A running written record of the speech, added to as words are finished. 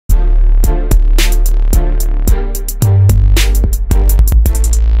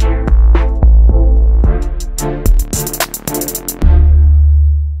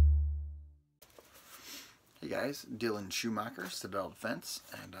Dylan Schumacher, Citadel Defense,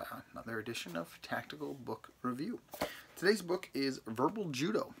 and another edition of Tactical Book Review. Today's book is Verbal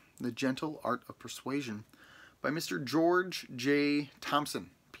Judo, The Gentle Art of Persuasion by Mr. George J.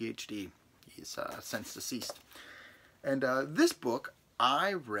 Thompson, PhD. He's since deceased. And this book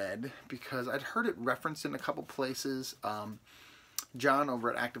I read because I'd heard it referenced in a couple places. John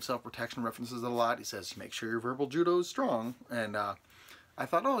over at Active Self-Protection references it a lot. He says, make sure your verbal judo is strong. And I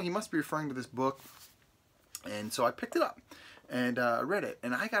thought, oh, he must be referring to this book. And so I picked it up and read it.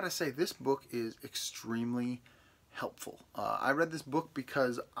 And I gotta say, this book is extremely helpful. I read this book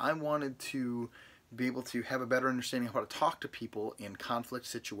because I wanted to be able to have a better understanding of how to talk to people in conflict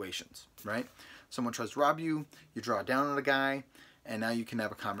situations, right? Someone tries to rob you, you draw down on a guy, and now you can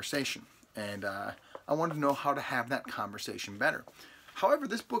have a conversation. And I wanted to know how to have that conversation better. However,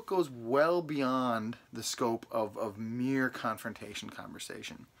 this book goes well beyond the scope of mere confrontation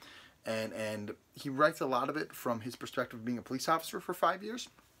conversation. And he writes a lot of it from his perspective of being a police officer for 5 years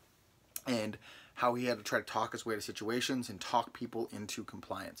and how he had to try to talk his way to situations and talk people into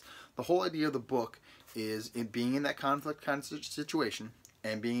compliance. The whole idea of the book is it being in that conflict kind of situation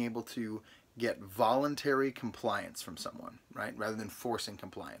and being able to get voluntary compliance from someone, right, rather than forcing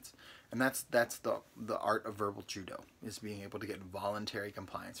compliance. And that's the art of verbal judo, is being able to get voluntary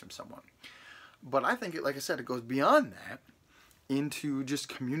compliance from someone. But I think, like I said, it goes beyond that into just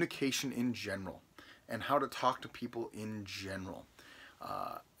communication in general and how to talk to people in general.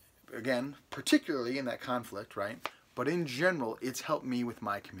 Again, particularly in that conflict, right? But in general, it's helped me with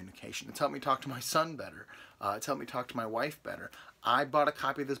my communication. It's helped me talk to my son better. It's helped me talk to my wife better. I bought a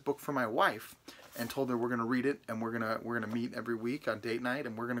copy of this book for my wife and told her we're going to read it and we're gonna meet every week on date night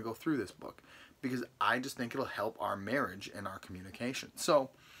and we're going to go through this book because I just think it'll help our marriage and our communication. So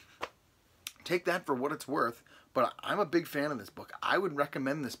take that for what it's worth. But I'm a big fan of this book. I would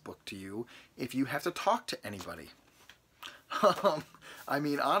recommend this book to you if you have to talk to anybody. I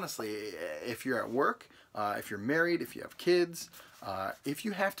mean, honestly, if you're at work, if you're married, if you have kids, if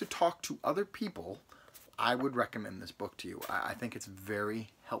you have to talk to other people, I would recommend this book to you. I think it's very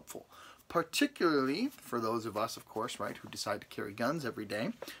helpful, particularly for those of us, of course, right, who decide to carry guns every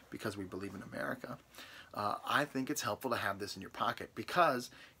day because we believe in America. I think it's helpful to have this in your pocket because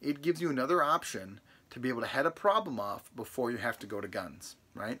it gives you another option to be able to head a problem off before you have to go to guns,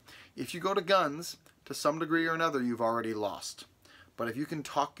 right? If you go to guns, to some degree or another, you've already lost. But if you can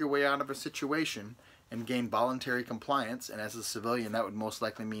talk your way out of a situation and gain voluntary compliance, and as a civilian, that would most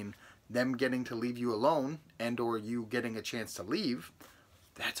likely mean them getting to leave you alone and or you getting a chance to leave,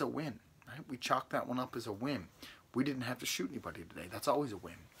 that's a win, right? We chalk that one up as a win. We didn't have to shoot anybody today. That's always a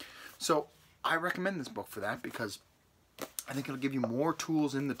win. So I recommend this book for that because I think it'll give you more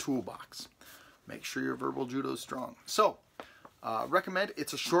tools in the toolbox. Make sure your verbal judo is strong. So, recommend.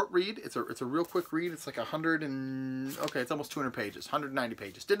 It's a short read. It's a real quick read. It's like it's almost 200 pages, 190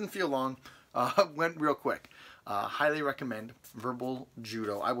 pages. Didn't feel long. Went real quick. Highly recommend Verbal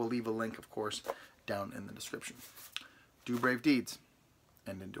Judo. I will leave a link, of course, down in the description. Do brave deeds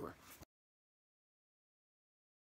and endure.